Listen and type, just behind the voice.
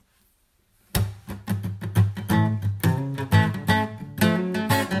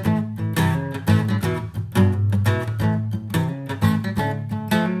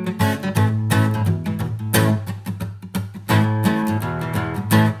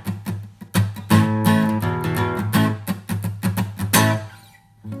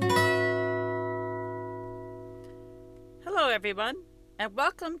everyone, and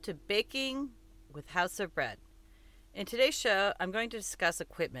welcome to Baking with House of Bread. In today's show, I'm going to discuss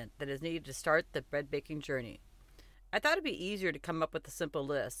equipment that is needed to start the bread baking journey. I thought it'd be easier to come up with a simple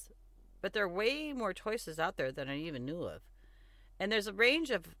list, but there are way more choices out there than I even knew of. And there's a range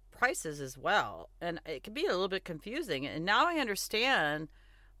of prices as well, and it can be a little bit confusing. And now I understand,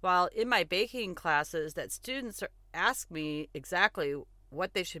 while in my baking classes, that students ask me exactly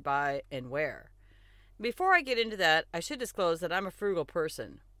what they should buy and where. Before I get into that, I should disclose that I'm a frugal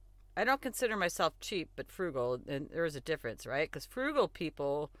person. I don't consider myself cheap, but frugal, and there is a difference, right? Because frugal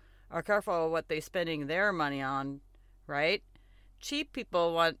people are careful of what they're spending their money on, right? Cheap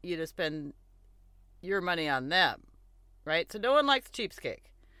people want you to spend your money on them, right? So no one likes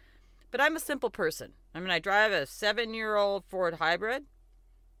cheapskate. But I'm a simple person. I mean, I drive a 7-year-old Ford Hybrid.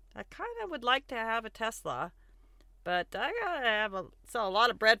 I kind of would like to have a Tesla, but I gotta sell a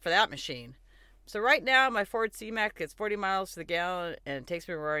lot of bread for that machine. So right now, my Ford C-Max gets 40 miles to the gallon, and it takes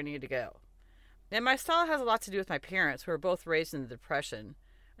me where I need to go. And my style has a lot to do with my parents, who were both raised in the Depression,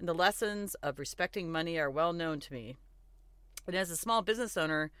 and the lessons of respecting money are well known to me. And as a small business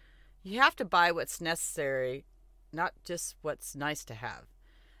owner, you have to buy what's necessary, not just what's nice to have.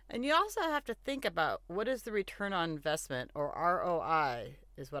 And you also have to think about what is the return on investment, or ROI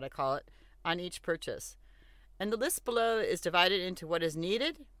is what I call it, on each purchase. And the list below is divided into what is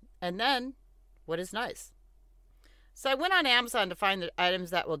needed, and then what is nice. So I went on Amazon to find the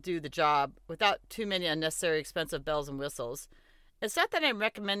items that will do the job without too many unnecessary expensive bells and whistles. It's not that I'm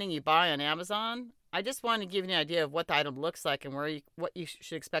recommending you buy on Amazon. I just want to give you an idea of what the item looks like and what you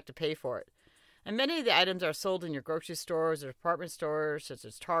should expect to pay for it. And many of the items are sold in your grocery stores or department stores, such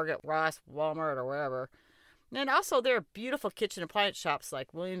as Target, Ross, Walmart, or wherever. And also there are beautiful kitchen appliance shops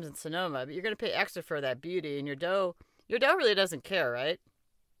like Williams and Sonoma, but you're going to pay extra for that beauty, and your dough really doesn't care, right?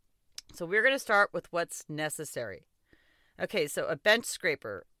 So we're going to start with what's necessary. Okay, so a bench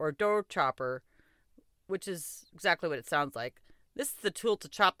scraper or dough chopper, which is exactly what it sounds like. This is the tool to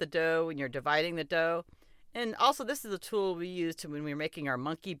chop the dough when you're dividing the dough. And also this is the tool we use when we're making our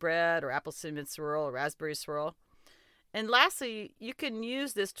monkey bread or apple cinnamon swirl or raspberry swirl. And lastly, you can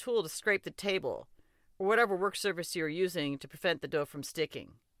use this tool to scrape the table or whatever work surface you're using to prevent the dough from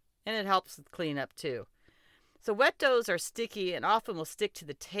sticking. And it helps with cleanup too. So wet doughs are sticky and often will stick to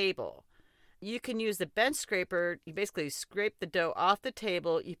the table. You can use the bench scraper. You basically scrape the dough off the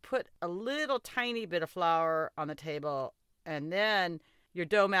table. You put a little tiny bit of flour on the table, and then your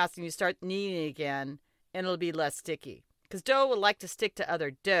dough mass, and you start kneading again, and it'll be less sticky. Because dough will like to stick to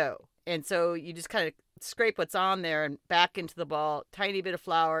other dough. And so you just kind of scrape what's on there and back into the ball, tiny bit of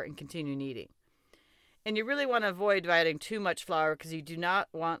flour, and continue kneading. And you really want to avoid adding too much flour because you do not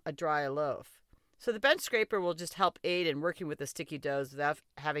want a dry loaf. So the bench scraper will just help aid in working with the sticky doughs without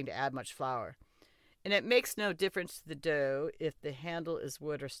having to add much flour. And it makes no difference to the dough if the handle is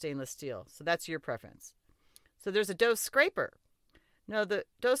wood or stainless steel. So that's your preference. So there's a dough scraper. Now the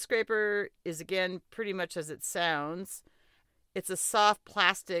dough scraper is, again, pretty much as it sounds. It's a soft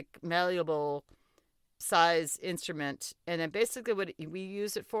plastic malleable size instrument. And then basically what we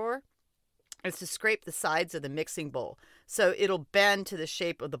use it for is to scrape the sides of the mixing bowl. So it'll bend to the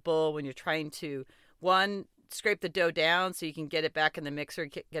shape of the bowl when you're trying to, one, scrape the dough down so you can get it back in the mixer,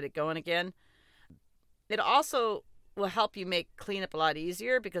 get it going again. It also will help you make cleanup a lot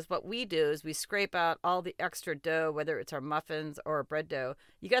easier, because what we do is we scrape out all the extra dough, whether it's our muffins or a bread dough.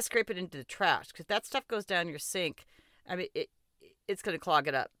 You got to scrape it into the trash, because if that stuff goes down your sink, I mean, it's going to clog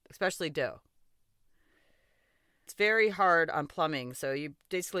it up, especially dough. It's very hard on plumbing, so you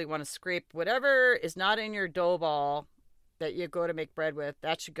basically want to scrape whatever is not in your dough ball that you go to make bread with.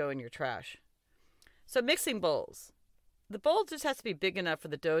 That should go in your trash. So mixing bowls. The bowl just has to be big enough for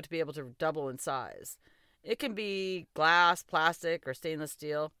the dough to be able to double in size. It can be glass, plastic, or stainless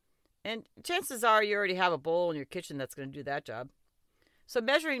steel. And chances are you already have a bowl in your kitchen that's going to do that job. So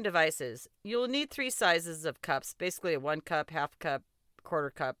measuring devices. You'll need 3 sizes of cups, basically a 1 cup, half cup,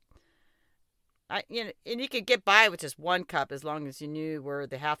 quarter cup. And you could get by with just 1 cup as long as you knew where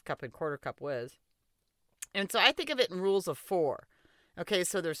the half cup and quarter cup was. And so I think of it in rules of 4. Okay,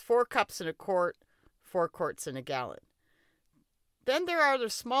 so there's 4 cups in a quart, 4 quarts in a gallon. Then there are the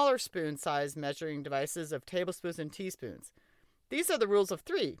smaller spoon-sized measuring devices of tablespoons and teaspoons. These are the rules of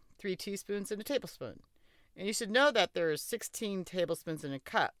 3 teaspoons and a tablespoon. And you should know that there are 16 tablespoons in a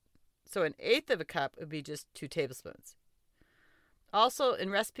cup. So 1/8 of a cup would be just 2 tablespoons. Also, in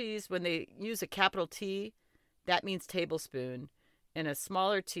recipes, when they use a capital T, that means tablespoon, and a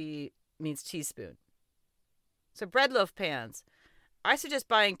smaller t means teaspoon. So bread loaf pans. I suggest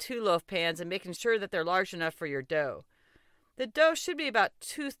buying 2 loaf pans and making sure that they're large enough for your dough. The dough should be about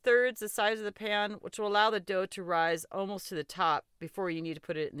 2/3 the size of the pan, which will allow the dough to rise almost to the top before you need to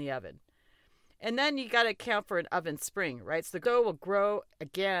put it in the oven. And then you got to account for an oven spring, right? So the dough will grow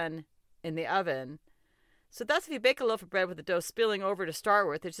again in the oven. So that's if you bake a loaf of bread with the dough spilling over to start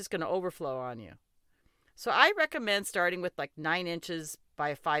with, it's just going to overflow on you. So I recommend starting with like 9 inches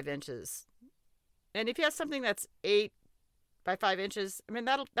by 5 inches. And if you have something that's 8 by 5 inches, I mean,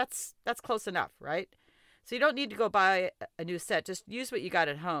 that's close enough, right? So you don't need to go buy a new set. Just use what you got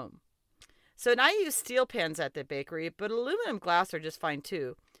at home. So, and I use steel pans at the bakery, but aluminum glass are just fine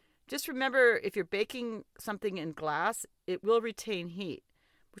too. Just remember, if you're baking something in glass, it will retain heat,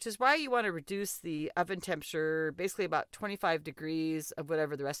 which is why you want to reduce the oven temperature, basically about 25 degrees of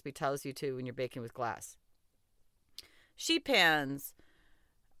whatever the recipe tells you to when you're baking with glass. Sheet pans,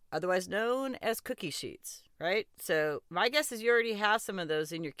 otherwise known as cookie sheets, right? So my guess is you already have some of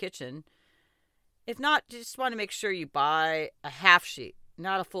those in your kitchen. If not, you just want to make sure you buy a half sheet,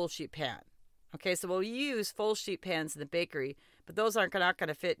 not a full sheet pan. Okay, so we'll use full sheet pans in the bakery, but those aren't not going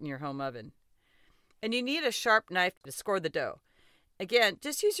to fit in your home oven. And you need a sharp knife to score the dough. Again,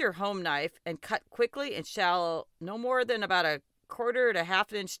 just use your home knife and cut quickly and shallow, no more than about 1/4 to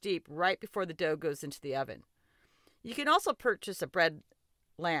 1/2 inch deep right before the dough goes into the oven. You can also purchase a bread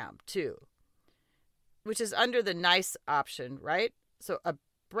lamb too, which is under the nice option, right? So a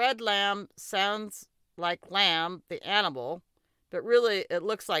bread lamb sounds like lamb, the animal, but really it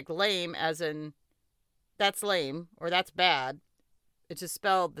looks like lame, as in that's lame or that's bad. It's just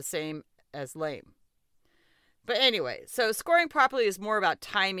spelled the same as lame. But anyway, so scoring properly is more about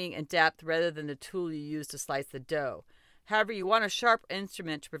timing and depth rather than the tool you use to slice the dough. However, you want a sharp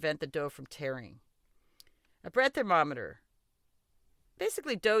instrument to prevent the dough from tearing. A bread thermometer.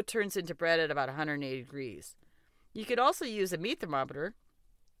 Basically, dough turns into bread at about 180 degrees. You could also use a meat thermometer.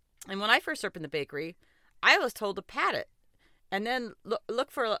 And when I first opened the bakery, I was told to pat it. And then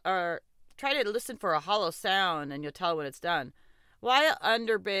try to listen for a hollow sound and you'll tell when it's done. Well, I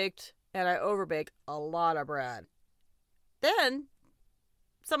underbaked and I overbaked a lot of bread. Then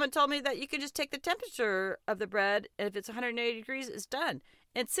someone told me that you can just take the temperature of the bread, and if it's 180 degrees, it's done.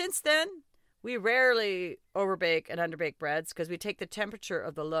 And since then, we rarely overbake and underbake breads because we take the temperature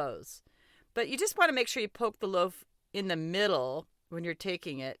of the loaves. But you just want to make sure you poke the loaf in the middle when you're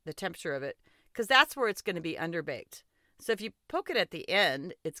taking it, the temperature of it, because that's where it's going to be underbaked. So if you poke it at the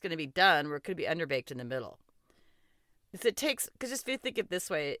end, it's going to be done where it could be underbaked in the middle. Because just if you think it this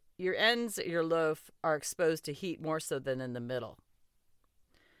way, your ends of your loaf are exposed to heat more so than in the middle.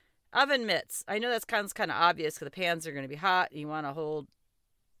 Oven mitts. I know that's kind of obvious because the pans are going to be hot and you want to hold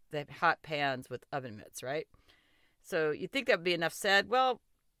the hot pans with oven mitts, right? So you think that would be enough said? Well,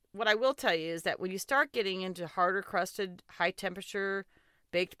 what I will tell you is that when you start getting into harder crusted, high temperature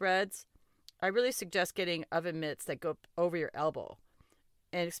baked breads, I really suggest getting oven mitts that go over your elbow.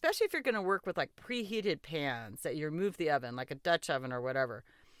 And especially if you're going to work with like preheated pans that you remove the oven, like a Dutch oven or whatever,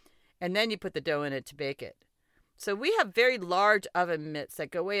 and then you put the dough in it to bake it. So we have very large oven mitts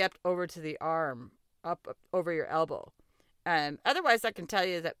that go way up over to the arm, up over your elbow. Otherwise, I can tell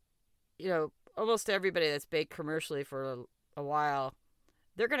you that, almost everybody that's baked commercially for a while,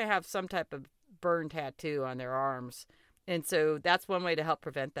 they're going to have some type of burn tattoo on their arms. And so that's one way to help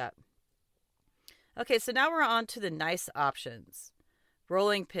prevent that. Okay, so now we're on to the nice options.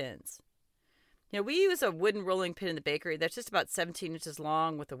 Rolling pins. We use a wooden rolling pin in the bakery that's just about 17 inches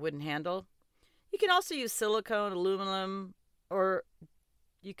long with a wooden handle. You can also use silicone, aluminum, or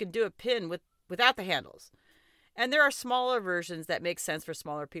you can do a pin without the handles. And there are smaller versions that make sense for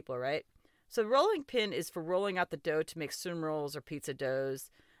smaller people, right? So the rolling pin is for rolling out the dough to make spoon rolls or pizza doughs.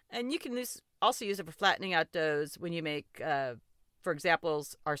 And you can also use it for flattening out doughs when you make, for example,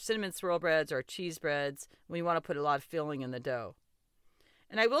 our cinnamon swirl breads or cheese breads when you want to put a lot of filling in the dough.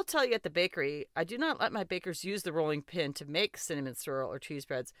 And I will tell you at the bakery, I do not let my bakers use the rolling pin to make cinnamon swirl or cheese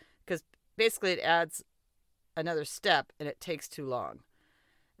breads because basically it adds another step and it takes too long.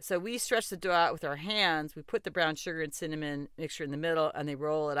 So we stretch the dough out with our hands. We put the brown sugar and cinnamon mixture in the middle and they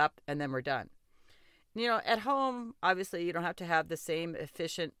roll it up and then we're done. At home, obviously you don't have to have the same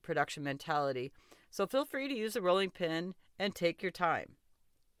efficient production mentality. So feel free to use a rolling pin and take your time.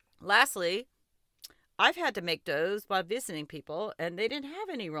 Lastly, I've had to make doughs while visiting people, and they didn't have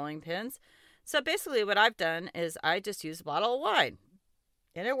any rolling pins. So basically what I've done is I just used a bottle of wine,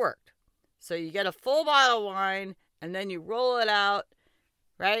 and it worked. So you get a full bottle of wine, and then you roll it out,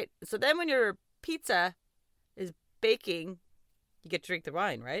 right? So then when your pizza is baking, you get to drink the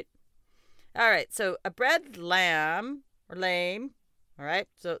wine, right? All right, so a bread lamb, or lame, all right?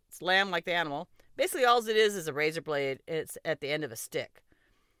 So it's lamb like the animal. Basically all it is a razor blade, and it's at the end of a stick.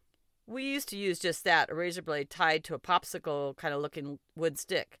 we used to use just that, a razor blade tied to a popsicle kind of looking wood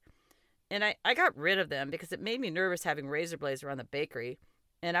stick. And I got rid of them because it made me nervous having razor blades around the bakery,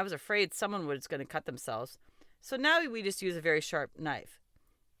 and I was afraid someone was going to cut themselves. So now we just use a very sharp knife.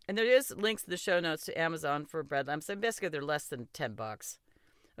 And there is links in the show notes to Amazon for bread lamps, and basically they're less than $10.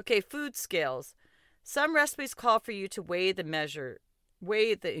 Okay, food scales. Some recipes call for you to weigh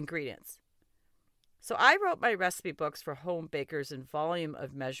the ingredients. So I wrote my recipe books for home bakers in volume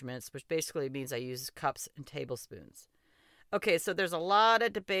of measurements, which basically means I use cups and tablespoons. Okay, so there's a lot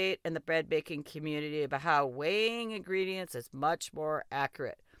of debate in the bread baking community about how weighing ingredients is much more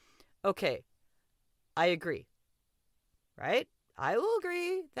accurate. Okay, I agree, right? I will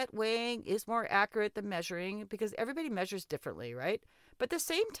agree that weighing is more accurate than measuring because everybody measures differently, right? But at the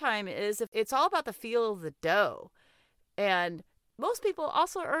same time it's all about the feel of the dough. And most people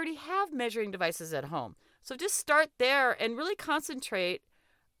also already have measuring devices at home. So just start there and really concentrate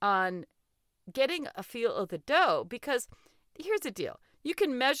on getting a feel of the dough, because here's the deal. You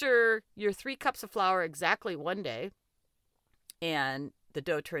can measure your 3 cups of flour exactly one day and the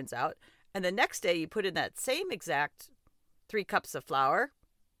dough turns out. And the next day you put in that same exact 3 cups of flour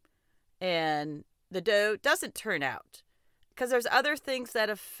and the dough doesn't turn out because there's other things that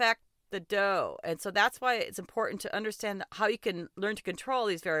affect the dough. And so that's why it's important to understand how you can learn to control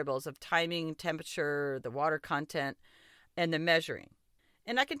these variables of timing, temperature, the water content, and the measuring.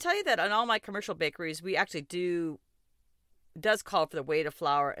 And I can tell you that on all my commercial bakeries, we actually does call for the weight of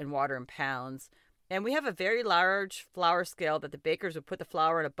flour and water in pounds. And we have a very large flour scale that the bakers would put the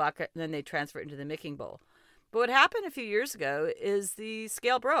flour in a bucket and then they transfer it into the mixing bowl. But what happened a few years ago is the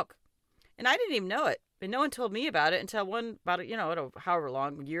scale broke. And I didn't even know it. And no one told me about it until however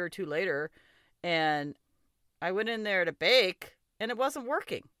long, a year or two later. And I went in there to bake and it wasn't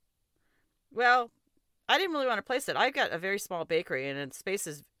working. Well, I didn't really want to place it. I got a very small bakery and space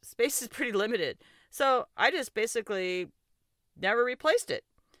is pretty limited. So I just basically never replaced it.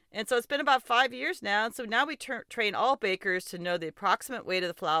 And so it's been about 5 years now. And so now we train all bakers to know the approximate weight of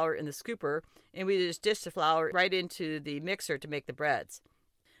the flour in the scooper. And we just dish the flour right into the mixer to make the breads.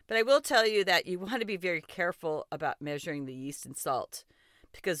 But I will tell you that you want to be very careful about measuring the yeast and salt,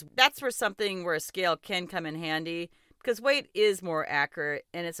 because that's where a scale can come in handy, because weight is more accurate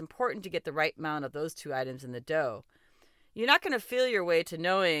and it's important to get the right amount of those 2 items in the dough. You're not going to feel your way to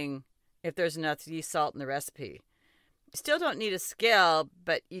knowing if there's enough yeast salt in the recipe. You still don't need a scale,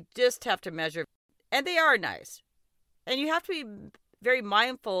 but you just have to measure. And they are nice. And you have to be very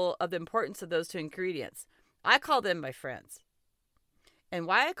mindful of the importance of those 2 ingredients. I call them my friends. And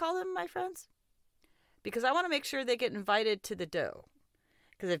why I call them my friends? Because I want to make sure they get invited to the dough.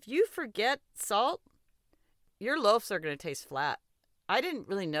 Because if you forget salt, your loaves are going to taste flat. I didn't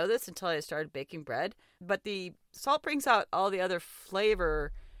really know this until I started baking bread, but the salt brings out all the other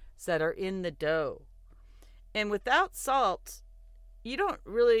flavors that are in the dough. And without salt, you don't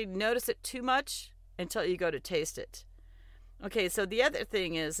really notice it too much until you go to taste it. Okay, so the other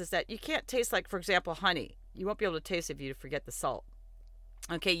thing is that you can't taste, like, for example, honey. You won't be able to taste it if you forget the salt.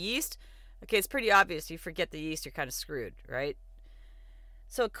 Okay, yeast. Okay, it's pretty obvious. You forget the yeast, you're kind of screwed, right?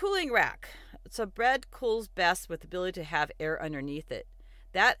 So cooling rack. So bread cools best with the ability to have air underneath it.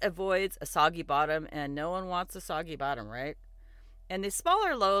 That avoids a soggy bottom, and no one wants a soggy bottom, right? And the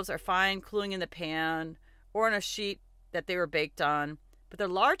smaller loaves are fine cooling in the pan or on a sheet that they were baked on. But the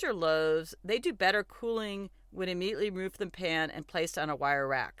larger loaves, they do better cooling when immediately removed from the pan and placed on a wire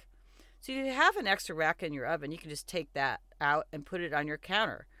rack. So if you have an extra rack in your oven, you can just take that out and put it on your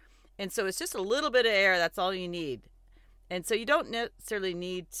counter. And so it's just a little bit of air, that's all you need. And so you don't necessarily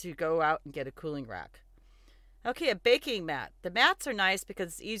need to go out and get a cooling rack. Okay, a baking mat. The mats are nice because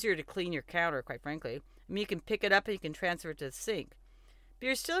it's easier to clean your counter, quite frankly. I mean, you can pick it up and you can transfer it to the sink. But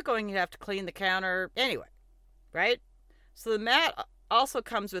you're still going to have to clean the counter anyway, right? So the mat also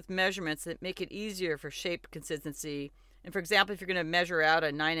comes with measurements that make it easier for shape consistency. And for example, if you're going to measure out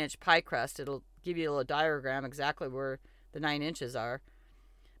a 9-inch pie crust, it'll give you a little diagram exactly where the 9 inches are.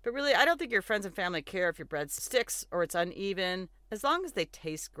 But really, I don't think your friends and family care if your bread sticks or it's uneven, as long as they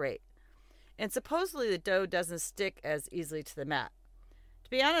taste great. And supposedly the dough doesn't stick as easily to the mat. To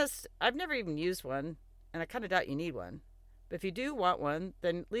be honest, I've never even used one, and I kind of doubt you need one. But if you do want one,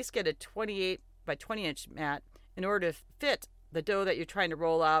 then at least get a 28 by 20 inch mat in order to fit the dough that you're trying to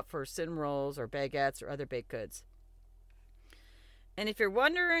roll out for cinnamon rolls or baguettes or other baked goods. And if you're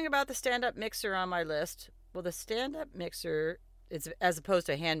wondering about the stand-up mixer on my list, well, the stand-up mixer, as opposed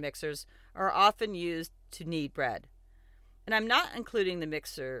to hand mixers, are often used to knead bread. And I'm not including the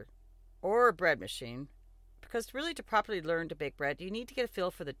mixer or a bread machine, because really to properly learn to bake bread, you need to get a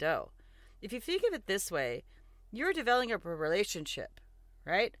feel for the dough. If you think of it this way, you're developing a relationship,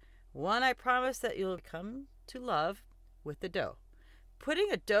 right, one I promise that you'll come to love with the dough.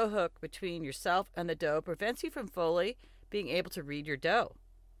 Putting a dough hook between yourself and the dough prevents you from fully being able to read your dough.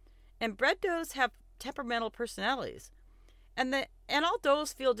 And bread doughs have temperamental personalities, and all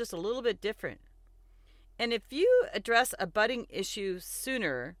doughs feel just a little bit different. And if you address a budding issue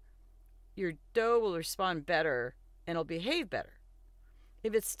sooner, your dough will respond better and it'll behave better.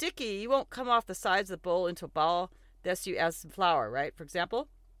 If it's sticky, you won't come off the sides of the bowl into a ball. Thus, you add some flour, right? For example,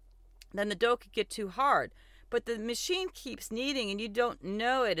 then the dough could get too hard. But the machine keeps kneading and you don't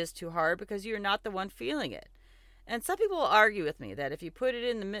know it is too hard because you're not the one feeling it. And some people will argue with me that if you put it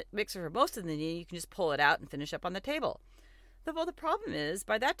in the mixer for most of the kneading, you can just pull it out and finish up on the table. Well, the problem is,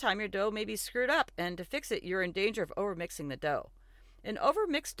 by that time, your dough may be screwed up, and to fix it, you're in danger of overmixing the dough. An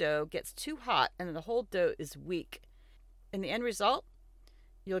overmixed dough gets too hot, and the whole dough is weak. In the end result,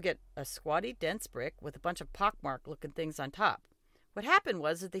 you'll get a squatty, dense brick with a bunch of pockmark-looking things on top. What happened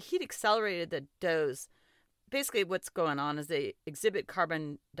was that the heat accelerated the doughs. Basically, what's going on is they exhibit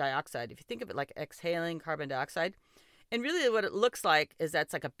carbon dioxide. If you think of it like exhaling carbon dioxide, and really what it looks like is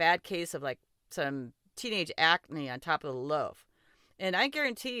that's like a bad case of like some teenage acne on top of the loaf. And I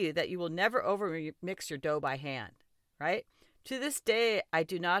guarantee you that you will never overmix your dough by hand, right? To this day, I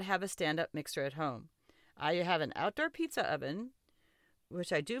do not have a stand-up mixer at home. I have an outdoor pizza oven,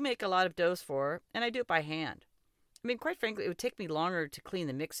 which I do make a lot of doughs for, and I do it by hand. I mean, quite frankly, it would take me longer to clean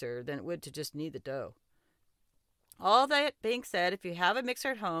the mixer than it would to just knead the dough. All that being said, if you have a mixer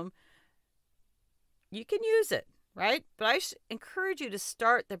at home, you can use it, right? But I encourage you to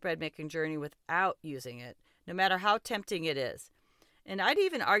start the bread making journey without using it, no matter how tempting it is. And I'd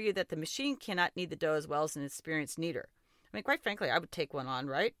even argue that the machine cannot knead the dough as well as an experienced kneader. I mean, quite frankly, I would take one on,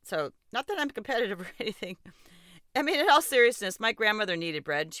 right? So, not that I'm competitive or anything. I mean, in all seriousness, my grandmother kneaded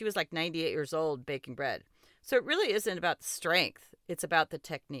bread, and she was like 98 years old baking bread. So it really isn't about the strength. It's about the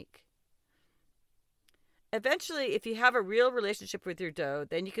technique. Eventually, if you have a real relationship with your dough,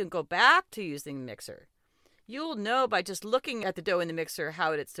 then you can go back to using the mixer. You'll know by just looking at the dough in the mixer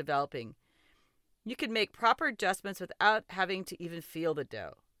how it's developing. You can make proper adjustments without having to even feel the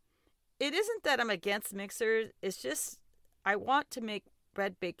dough. It isn't that I'm against mixers. It's just I want to make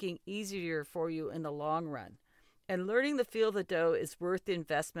bread baking easier for you in the long run. And learning the feel of the dough is worth the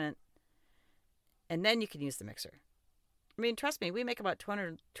investment. And then you can use the mixer. I mean, trust me, we make about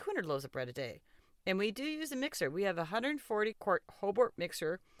 200 loaves of bread a day. And we do use a mixer. We have a 140-quart Hobart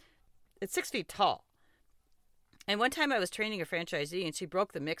mixer. It's 6 feet tall. And one time I was training a franchisee and she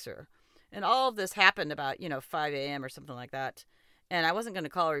broke the mixer. And all of this happened about, 5 a.m. or something like that. And I wasn't going to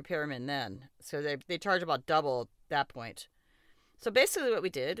call a repairman then. So they charge about double at that point. So basically what we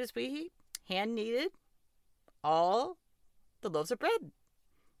did is we hand kneaded all the loaves of bread.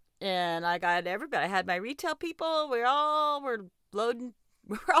 And I got everybody. I had my retail people. We all were loading.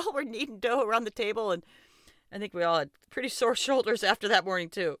 We all were kneading dough around the table. And I think we all had pretty sore shoulders after that morning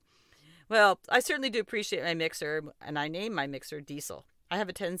too. Well, I certainly do appreciate my mixer. And I named my mixer Diesel. I have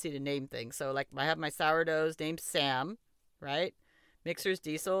a tendency to name things. So like I have my sourdoughs named Sam, right? Mixer's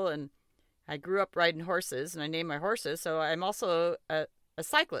Diesel. And I grew up riding horses and I named my horses. So I'm also a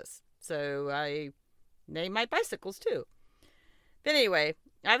cyclist. So I named my bicycles too. But anyway,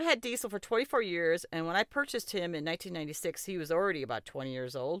 I've had Diesel for 24 years, and when I purchased him in 1996, he was already about 20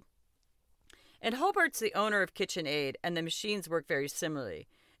 years old. And Hobart's the owner of KitchenAid, and the machines work very similarly.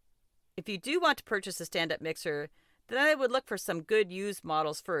 If you do want to purchase a stand-up mixer, then I would look for some good used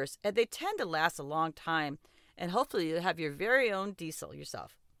models first, and they tend to last a long time, and hopefully you'll have your very own Diesel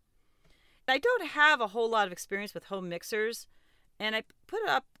yourself. I don't have a whole lot of experience with home mixers, and I put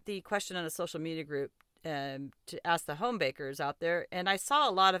up the question on a social media group to ask the home bakers out there, and I saw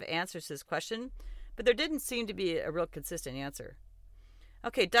a lot of answers to this question, but there didn't seem to be a real consistent answer.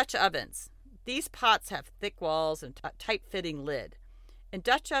 Okay, Dutch ovens. These pots have thick walls and tight-fitting lid. And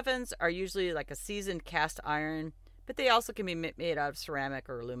Dutch ovens are usually like a seasoned cast iron, but they also can be made out of ceramic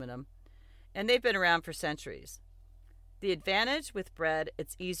or aluminum, and they've been around for centuries. The advantage with bread,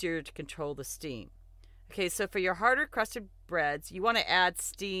 it's easier to control the steam. Okay, so for your harder crusted breads, you want to add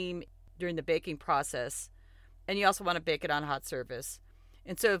steam during the baking process, and you also want to bake it on hot surface.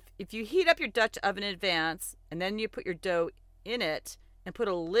 And so if you heat up your Dutch oven in advance and then you put your dough in it and put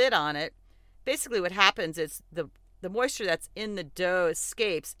a lid on it, basically what happens is the moisture that's in the dough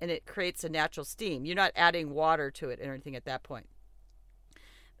escapes and it creates a natural steam. You're not adding water to it or anything at that point.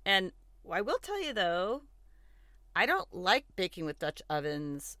 And I will tell you though, I don't like baking with Dutch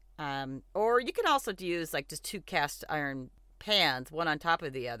ovens, or you can also use like just two cast iron pans, one on top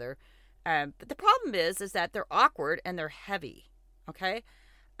of the other. But the problem is that they're awkward and they're heavy, okay?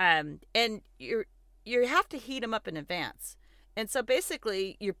 And you have to heat them up in advance. And so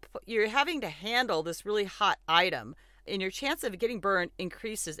basically, you're having to handle this really hot item, and your chance of getting burned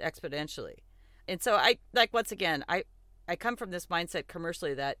increases exponentially. And so I like once again, I come from this mindset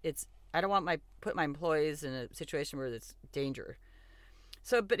commercially that I don't want put my employees in a situation where it's danger.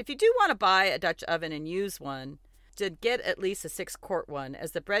 So, but if you do want to buy a Dutch oven and use one, to get at least a 6-quart one,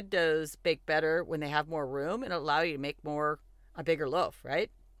 as the bread doughs bake better when they have more room and allow you to make a bigger loaf, right?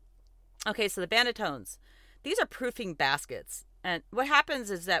 Okay, so the Banetones. These are proofing baskets. And what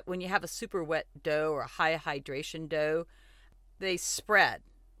happens is that when you have a super wet dough or a high hydration dough, they spread,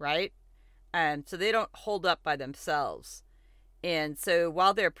 right? And so they don't hold up by themselves. And so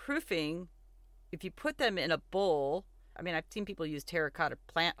while they're proofing, if you put them in a bowl, I mean, I've seen people use terracotta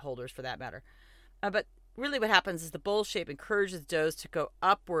plant holders for that matter. But really what happens is the bowl shape encourages doughs to go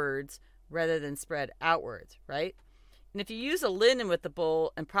upwards rather than spread outwards, right? And if you use a linen with the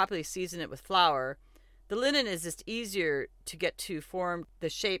bowl and properly season it with flour, the linen is just easier to get to form the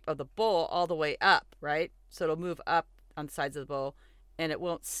shape of the bowl all the way up, right? So it'll move up on the sides of the bowl and it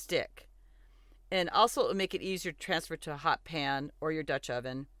won't stick. And also it will make it easier to transfer to a hot pan or your Dutch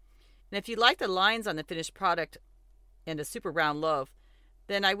oven. And if you like the lines on the finished product and a super round loaf,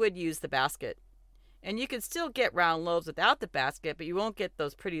 then I would use the basket. And you can still get round loaves without the basket, but you won't get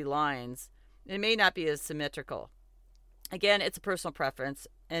those pretty lines. It may not be as symmetrical. Again, it's a personal preference,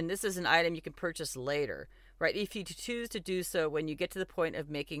 and this is an item you can purchase later, right? If you choose to do so when you get to the point of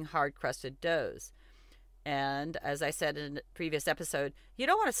making hard-crusted doughs. And as I said in a previous episode, you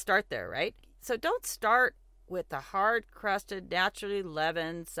don't want to start there, right? So don't start with the hard-crusted, naturally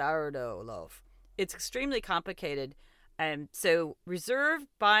leavened sourdough loaf. It's extremely complicated. And so reserve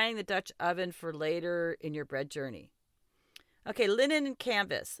buying the Dutch oven for later in your bread journey. Okay, linen and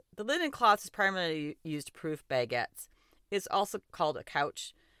canvas. The linen cloth is primarily used to proof baguettes. It's also called a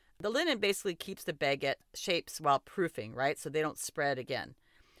couch. The linen basically keeps the baguette shapes while proofing, right? So they don't spread again.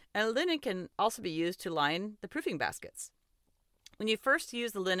 And linen can also be used to line the proofing baskets. When you first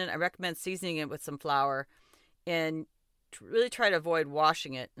use the linen, I recommend seasoning it with some flour and really try to avoid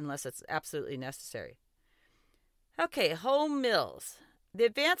washing it unless it's absolutely necessary. Okay, home mills. The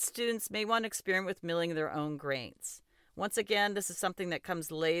advanced students may want to experiment with milling their own grains. Once again, this is something that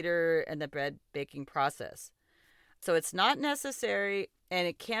comes later in the bread baking process. So it's not necessary, and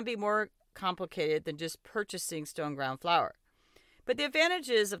it can be more complicated than just purchasing stone ground flour. But the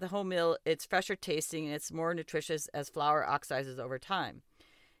advantages of the home mill, it's fresher tasting and it's more nutritious as flour oxidizes over time.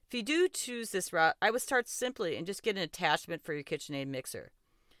 If you do choose this route, I would start simply and just get an attachment for your KitchenAid mixer.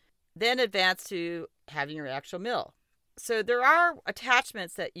 Then advance to having your actual mill. So there are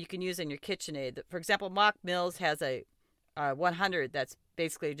attachments that you can use in your KitchenAid. For example, Mock Mills has a 100 that's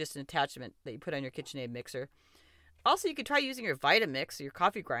basically just an attachment that you put on your KitchenAid mixer. Also, you can try using your Vitamix or your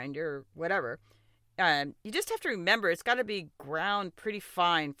coffee grinder or whatever. You just have to remember it's got to be ground pretty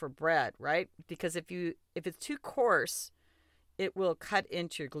fine for bread, right? Because if it's too coarse, it will cut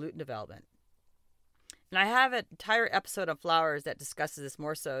into your gluten development. And I have an entire episode on flours that discusses this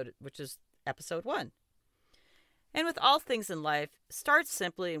more so, which is episode 1. And with all things in life, start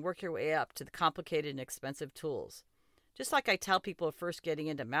simply and work your way up to the complicated and expensive tools. Just like I tell people first getting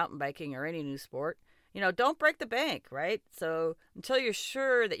into mountain biking or any new sport, don't break the bank, right? So until you're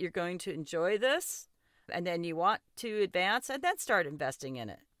sure that you're going to enjoy this, and then you want to advance, and then start investing in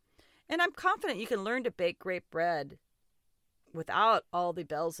it. And I'm confident you can learn to bake great bread without all the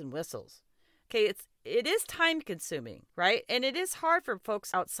bells and whistles. Okay, it is time consuming, right? And it is hard for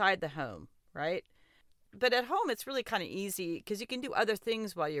folks outside the home, right? But at home, it's really kind of easy because you can do other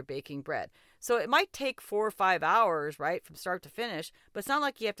things while you're baking bread. So it might take 4 or 5 hours, right, from start to finish, but it's not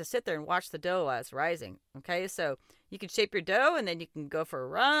like you have to sit there and watch the dough as it's rising, okay? So you can shape your dough and then you can go for a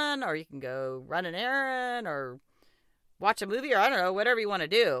run, or you can go run an errand or watch a movie, or I don't know, whatever you want to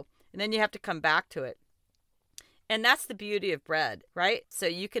do. And then you have to come back to it. And that's the beauty of bread, right? So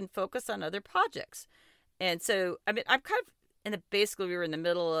you can focus on other projects. And so, I mean, I'm kind of basically we were in the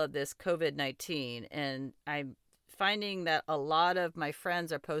middle of this COVID-19, and I'm finding that a lot of my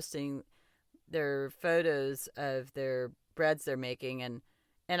friends are posting their photos of their breads they're making, and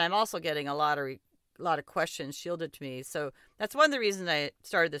I'm also getting a lot of questions shielded to me. So that's one of the reasons I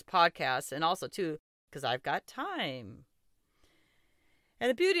started this podcast, and also too because I've got time. And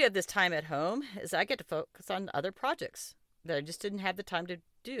the beauty of this time at home is I get to focus on other projects that I just didn't have the time to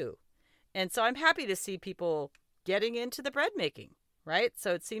do. And so I'm happy to see people getting into the bread making, right?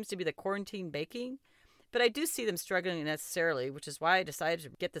 So it seems to be the quarantine baking, but I do see them struggling necessarily, which is why I decided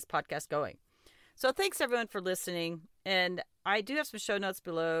to get this podcast going. So thanks everyone for listening. And I do have some show notes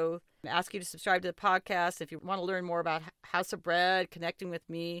below. I ask you to subscribe to the podcast if you want to learn more about House of Bread, connecting with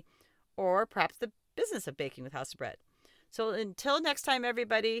me, or perhaps the business of baking with House of Bread. So until next time,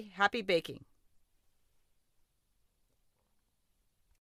 everybody, happy baking.